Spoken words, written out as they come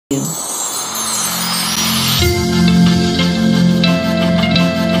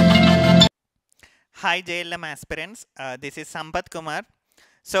Hi JLM aspirants, this is Sampath Kumar.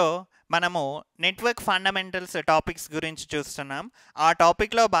 So మనము network fundamentals topics గురించి చూస్తున్నాం. ఆ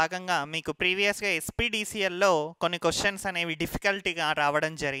టాపిక్లో భాగంగా మీకు ప్రీవియస్గా ఎస్పీడీసీఎల్లో కొన్ని క్వశ్చన్స్ అనేవి డిఫికల్టీగా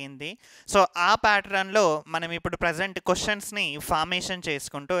రావడం జరిగింది. సో ఆ ప్యాటర్న్లో మనం ఇప్పుడు ప్రజెంట్ క్వశ్చన్స్ని ఫార్మేషన్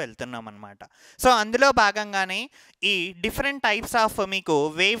చేసుకుంటూ వెళ్తున్నాం అనమాట. సో అందులో భాగంగానే ఈ డిఫరెంట్ టైప్స్ ఆఫ్ మీకు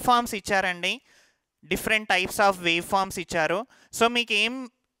వేవ్ ఫార్మ్స్ ఇచ్చారండి. Different types of wave forms ఇచ్చారు. సో మీకు ఏం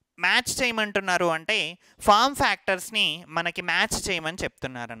మ్యాచ్ చేయమంటున్నారు అంటే ఫార్మ్ ఫ్యాక్టర్స్ని మనకి మ్యాచ్ చేయమని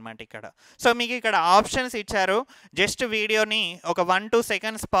చెప్తున్నారు అనమాట ఇక్కడ. సో మీకు ఇక్కడ ఆప్షన్స్ ఇచ్చారు. జస్ట్ వీడియోని ఒక 1-2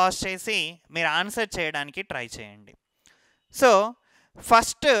 సెకండ్స్ పాజ్ చేసి మీరు ఆన్సర్ చేయడానికి ట్రై చేయండి. సో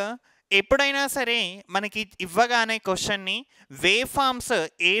ఫస్ట్ ఎప్పుడైనా సరే మనకి ఇవ్వగానే క్వశ్చన్ని వేవ్ ఫార్మ్స్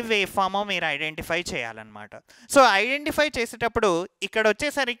ఏ వేవ్ ఫార్మో మీరు ఐడెంటిఫై చేయాలన్నమాట. సో ఐడెంటిఫై చేసేటప్పుడు ఇక్కడ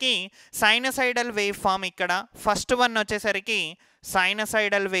వచ్చేసరికి సైనసైడల్ వేవ్ ఫార్మ్, ఇక్కడ ఫస్ట్ వన్ వచ్చేసరికి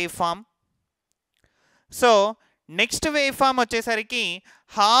sinusoidal wave form. So next wave form వచ్చేసరికి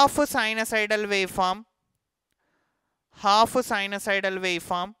half sinusoidal wave form, half sinusoidal wave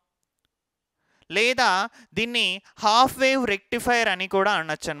form, లేదా దీన్ని హాఫ్ వేవ్ రెక్టిఫైర్ అని కూడా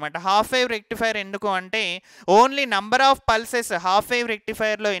అనొచ్చు అనమాట. హాఫ్ వేవ్ రెక్టిఫైర్ ఎందుకు అంటే only number of pulses half wave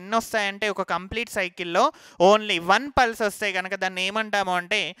రెక్టిఫైర్లో ఎన్ని వస్తాయంటే ఒక కంప్లీట్ సైకిల్లో ఓన్లీ 1 పల్స్ వస్తే కనుక దాన్ని ఏమంటాము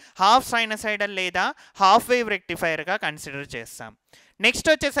అంటే హాఫ్ సైనసైడల్ లేదా హాఫ్ వేవ్ రెక్టిఫైర్గా కన్సిడర్ చేస్తాం.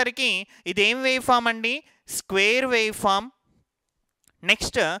 నెక్స్ట్ వచ్చేసరికి ఇదేం వేవ్ ఫామ్ అండి? Square wave form.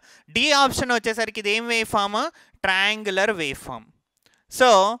 Next D option వచ్చేసరికి ఇదేం wave form? Triangular wave form.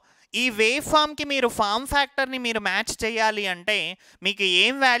 So ఈ వేవ్ ఫామ్కి మీరు ఫామ్ ఫ్యాక్టర్ని మీరు మ్యాచ్ చేయాలి అంటే మీకు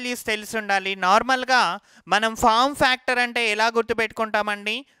ఏం వాల్యూస్ తెలిసి ఉండాలి? నార్మల్గా మనం ఫామ్ ఫ్యాక్టర్ అంటే ఎలా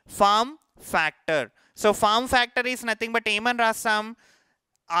గుర్తుపెట్టుకుంటామండి? Form factor. So form factor is nothing but ఏమని రాస్తాం?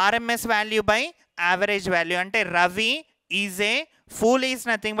 RMS value by average value. అంటే Ravi is a pool is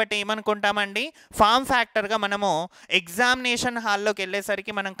nothing but ఏమనుకుంటామండి? Form ఫ్యాక్టర్గా మనము ఎగ్జామినేషన్ హాల్లోకి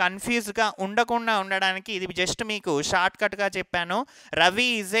వెళ్ళేసరికి మనం కన్ఫ్యూజ్గా ఉండకుండా ఉండడానికి ఇది జస్ట్ మీకు షార్ట్కట్గా చెప్పాను, రవి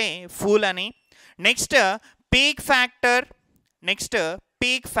ఈజ్ ఏ ఫూల్ అని. Next peak factor. Next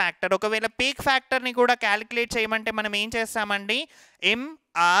peak factor. ఒకవేళ పీక్ ఫ్యాక్టర్ని కూడా క్యాలిక్యులేట్ చేయమంటే మనం ఏం చేస్తామండి?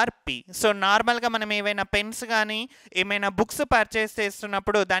 ఎంఆర్పి. సో నార్మల్గా మనం ఏవైనా పెన్స్ కానీ ఏమైనా బుక్స్ పర్చేస్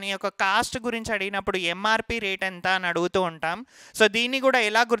చేస్తున్నప్పుడు దాని యొక్క కాస్ట్ గురించి అడిగినప్పుడు ఎంఆర్పి రేట్ ఎంత అని అడుగుతూ ఉంటాం. సో దీన్ని కూడా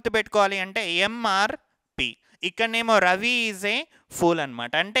ఎలా గుర్తుపెట్టుకోవాలి అంటే ఎంఆర్పి. ఇక్కడనేమో రవి ఈజ్ ఏ ఫూల్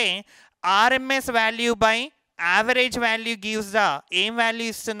అనమాట. అంటే RMS value by average value gives the ఏం వాల్యూ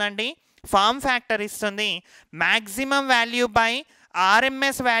ఇస్తుందండి? ఫామ్ ఫ్యాక్టర్ ఇస్తుంది. Maximum value by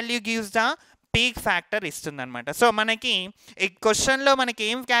RMS value gives the peak factor ఇస్తుంది అనమాట. సో మనకి ఈ క్వశ్చన్లో మనకి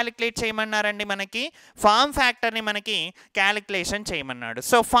ఏం క్యాలిక్యులేట్ చేయమన్నారండి? మనకి ఫామ్ ఫ్యాక్టర్ని మనకి క్యాలిక్యులేషన్ చేయమన్నాడు.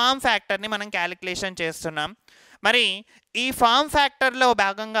 సో ఫామ్ ఫ్యాక్టర్ని మనం క్యాలిక్యులేషన్ చేస్తున్నాం. మరి ఈ ఫామ్ ఫ్యాక్టర్లో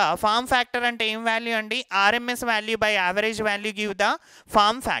భాగంగా ఫామ్ ఫ్యాక్టర్ అంటే ఏం వాల్యూ అండి? RMS value by average value give the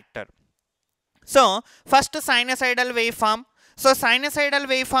form factor. So first sinusoidal wave form. So sinusoidal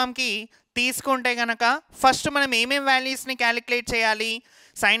wave ఫామ్కి తీసుకుంటే కనుక ఫస్ట్ మనం ఏమేం వాల్యూస్ని క్యాలిక్యులేట్ చేయాలి?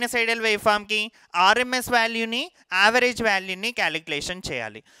 సైనసైడల్ వేవ్ ఫామ్కి ఆర్ఎంఎస్ వాల్యూని యావరేజ్ వాల్యూని క్యాలిక్యులేషన్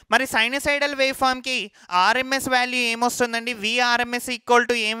చేయాలి. మరి sinusoidal wave ఫామ్కి RMS value ఏమొస్తుందండి? VRMS equal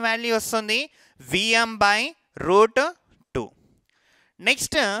to ఏం వాల్యూ వస్తుంది? Vm/√2.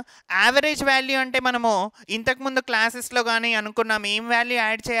 నెక్స్ట్ యావరేజ్ వాల్యూ అంటే మనము ఇంతకుముందు క్లాసెస్లో కానీ అనుకున్నాం ఏం వాల్యూ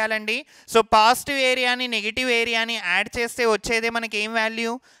యాడ్ చేయాలండి? సో పాజిటివ్ ఏరియాని నెగిటివ్ ఏరియాని యాడ్ చేస్తే వచ్చేదే మనకి ఏం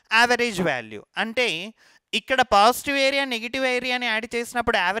వాల్యూ? Average value. అంటే ఇక్కడ పాజిటివ్ ఏరియా నెగిటివ్ ఏరియాని యాడ్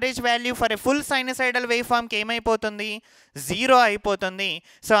చేసినప్పుడు average value for a full sinusoidal wave ఫామ్కి ఏమైపోతుంది? 0 అయిపోతుంది.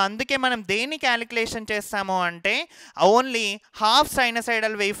 సో అందుకే మనం దేన్ని క్యాలిక్యులేషన్ చేస్తాము అంటే ఓన్లీ హాఫ్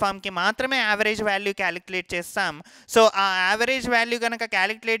సైనసైడల్ వేవ్ ఫామ్కి మాత్రమే యావరేజ్ వాల్యూ క్యాలిక్యులేట్ చేస్తాం. సో ఆ యావరేజ్ వాల్యూ కనుక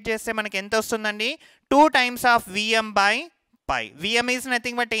క్యాలిక్యులేట్ చేస్తే మనకి ఎంత వస్తుందండి? 2 times of Vm/π. Vm is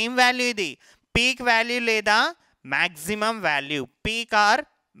nothing but ఏం వాల్యూ? ఇది పీక్ వాల్యూ లేదా maximum value. Peak are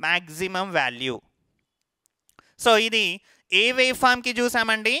maximum value. So ఇది ఏ వేవ్ ఫామ్కి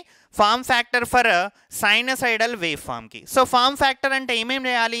చూసామండి? Form factor for sinusoidal wave ఫామ్కి. So form factor అంటే ఏమేమి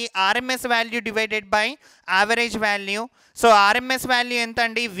చేయాలి? RMS value divided by average value. So RMS value ఎంత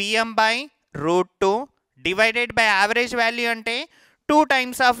అండి? Vm/√2 divided by average value అంటే 2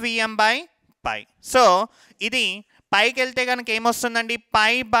 times of Vm/π. So ఇది పైకి వెళ్తే కనుక ఏమొస్తుందండి?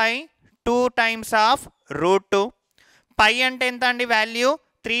 π/2 times of √2. పై అంటే ఎంత అండి value?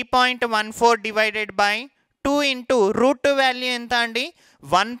 3.14 divided by 2 into √2 value ఎంత అండి?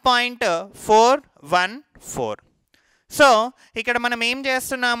 1.414. సో ఇక్కడ మనం ఏం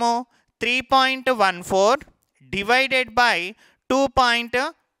చేస్తున్నాము? 3.14 డివైడెడ్ బై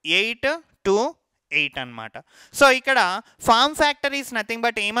 2.828 8 అనమాట. సో ఇక్కడ form factor is nothing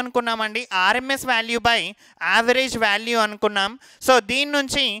but ఏమనుకున్నామండి, RMS value by average value అనుకున్నాం. సో దీని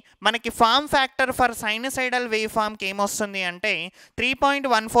నుంచి మనకి form factor for sinusoidal wave ఫామ్కి ఏమొస్తుంది అంటే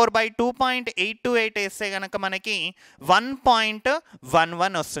 3.14 బై 2.828 వేస్తే కనుక మనకి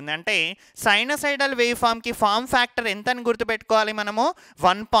 1.11 వస్తుంది. అంటే సైనసైడల్ వేవ్ ఫామ్కి ఫామ్ ఫ్యాక్టర్ ఎంత అని గుర్తుపెట్టుకోవాలి మనము,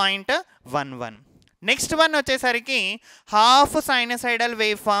 1.11. నెక్స్ట్ వన్ వచ్చేసరికి హాఫ్ సైనసైడల్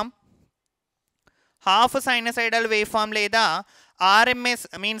వేవ్ ఫామ్ లేదా RMS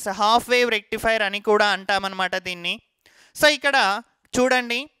means half wave rectifier అని కూడా అంటామన్నమాట దీన్ని. సో ఇక్కడ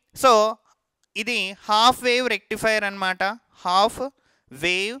చూడండి, సో ఇది హాఫ్ వేవ్ రెక్టిఫైర్ అనమాట. హాఫ్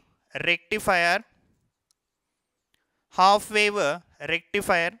వేవ్ రెక్టిఫైర్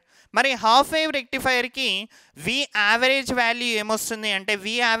మరి హాఫ్ వేవ్ రెక్టిఫైర్కి వి యావరేజ్ వాల్యూ ఏమొస్తుంది అంటే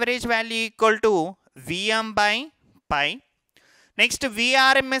వి average value equal to VM by pi. Next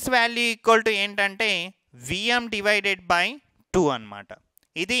VRMS value equal to ఏంటంటే విఎం డివైడెడ్ బై 2 అనమాట.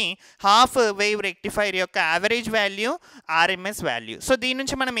 ఇది హాఫ్ వేవ్ రెక్టిఫైర్ యొక్క average value, RMS value. So దీని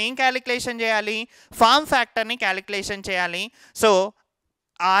నుంచి మనం ఏం క్యాలిక్యులేషన్ చేయాలి, ఫామ్ ఫ్యాక్టర్ని క్యాలిక్యులేషన్ చేయాలి. So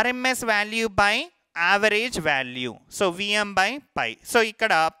RMS value by average value, so VM by pi. So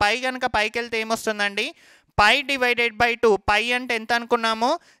ఇక్కడ పై కనుక పైకి వెళ్తే ఏమొస్తుందండి, పై డివైడెడ్ బై 2. పై అంటే ఎంత అనుకున్నాము,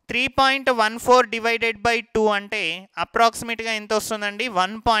 3.14 డివైడెడ్ బై 2 అంటే అప్రాక్సిమేట్గా ఎంత వస్తుందండి,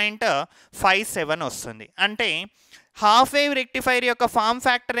 1.57 వస్తుంది. అంటే హాఫ్ వేవ్ రెక్టిఫైర్ యొక్క ఫామ్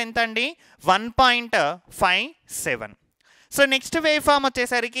ఫ్యాక్టర్ ఎంత అండి, 1.57. సో నెక్స్ట్ వేవ్ ఫామ్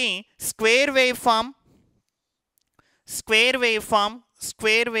వచ్చేసరికి square wave form.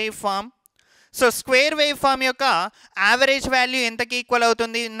 So square wave form యొక్క యావరేజ్ వాల్యూ ఎంతకి ఈక్వల్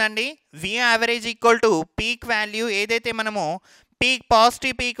అవుతుంది అండి, వి average equal to peak value. ఏదైతే మనము పీక్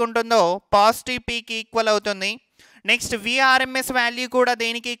పాజిటివ్ పీక్ ఉంటుందో పాజిటివ్ పీక్ ఈక్వల్ అవుతుంది. నెక్స్ట్ విఆర్ఎంఎస్ వాల్యూ కూడా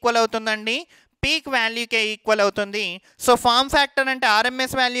దేనికి ఈక్వల్ అవుతుందండి, పీక్ వాల్యూకే ఈక్వల్ అవుతుంది. సో ఫామ్ ఫ్యాక్టర్ అంటే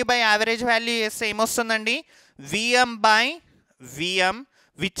RMS value by average value వేస్తే ఏమొస్తుందండి, VM by VM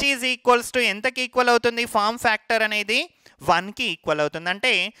which is equals to ఎంతకి ఈక్వల్ అవుతుంది, ఫామ్ ఫ్యాక్టర్ అనేది 1కి ఈక్వల్ అవుతుంది.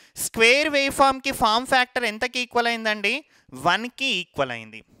 అంటే స్క్వేర్ వేవ్ ఫామ్కి ఫామ్ ఫ్యాక్టర్ ఎంతకి ఈక్వల్ అయిందండి, 1కి ఈక్వల్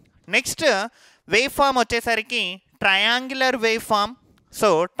అయింది. నెక్స్ట్ వేవ్ ఫామ్ వచ్చేసరికి triangular wave form. So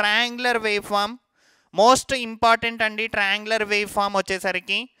triangular wave form most important అండి, ట్రయాంగులర్ వేవ్ ఫామ్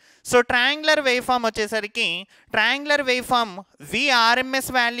వచ్చేసరికి. So triangular wave form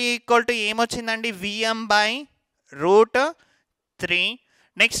VRMS value equal to ఏమొచ్చిందండి, VM by √3.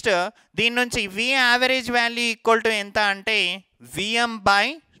 Next దీని నుంచి వి average value equal to ఎంత అంటే VM by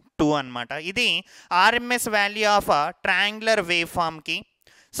 2 అనమాట. ఇది RMS value of triangular wave ఫామ్కి.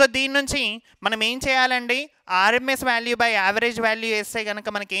 So దీని నుంచి మనం ఏం చేయాలండి, RMS value by average value వేస్తే కనుక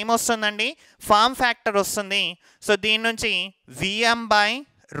మనకి ఏమొస్తుందండి, ఫామ్ ఫ్యాక్టర్ వస్తుంది. సో దీని నుంచి VM by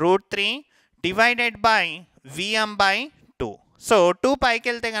 √3 divided by VM by 2. So 2 పైకి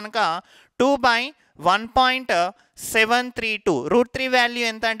వెళ్తే కనుక 2/1.732. √3 వాల్యూ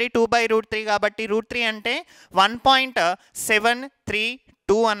ఎంత అండి, 2/√3 కాబట్టి √3 అంటే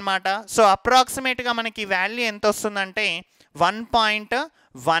 1.732 అనమాట. సో అప్రాక్సిమేట్గా మనకి వాల్యూ ఎంత వస్తుందంటే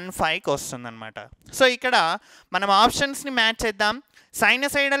 1.15కి వస్తుందన్నమాట. సో ఇక్కడ మనం ఆప్షన్స్ని మ్యాచ్ చేద్దాం.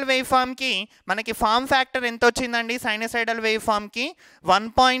 సైనసైడల్ వేవ్ ఫామ్కి మనకి ఫామ్ ఫ్యాక్టర్ ఎంత వచ్చిందండి, sinusoidal wave ఫామ్కి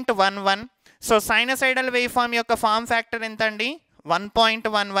 1.11. So sinusoidal wave form యొక్క ఫామ్ ఫ్యాక్టర్ ఎంత అండి,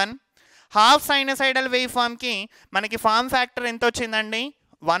 1.11. హాఫ్ సైనసైడల్ వేవ్ ఫామ్కి మనకి ఫామ్ ఫ్యాక్టర్ ఎంత వచ్చిందండి,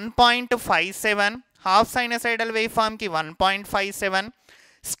 1.57. Half sinusoidal wave ఫామ్కి 1.57.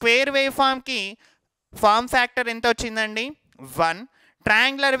 Square wave ఫామ్కి form factor ఎంత వచ్చిందండి, 1.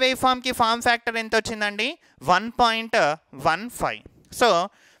 ట్రయాంగులర్ వేవ్ ఫామ్కి ఫామ్ ఫ్యాక్టర్ ఎంత వచ్చిందండి, 1.15. So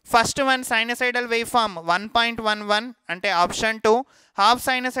first one sinusoidal wave form 1.11 అంటే option 2. Half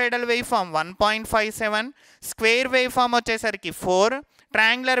sinusoidal wave form 1.57. Square wave form వచ్చేసరికి 4.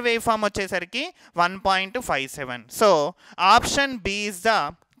 ట్రయాంగులర్ వేవ్ ఫామ్ వచ్చేసరికి 1.57. So option B is the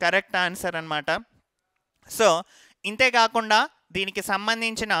correct answer అనమాట. So ఇంతే కాకుండా దీనికి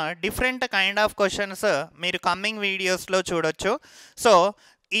సంబంధించిన డిఫరెంట్ కైండ్ ఆఫ్ క్వశ్చన్స్ మీరు కమ్మింగ్ వీడియోస్లో చూడొచ్చు. సో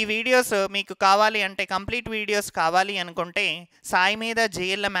ఈ వీడియోస్ మీకు కావాలి అంటే, కంప్లీట్ వీడియోస్ కావాలి అనుకుంటే సాయిమేధ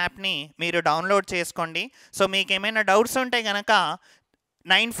జిఎల్ఎం యాప్ని మీరు డౌన్లోడ్ చేసుకోండి. సో మీకు ఏమైనా డౌట్స్ ఉంటే కనుక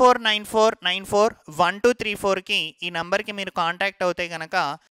 9494941234కి ఈ నెంబర్కి మీరు కాంటాక్ట్ అవుతే కనుక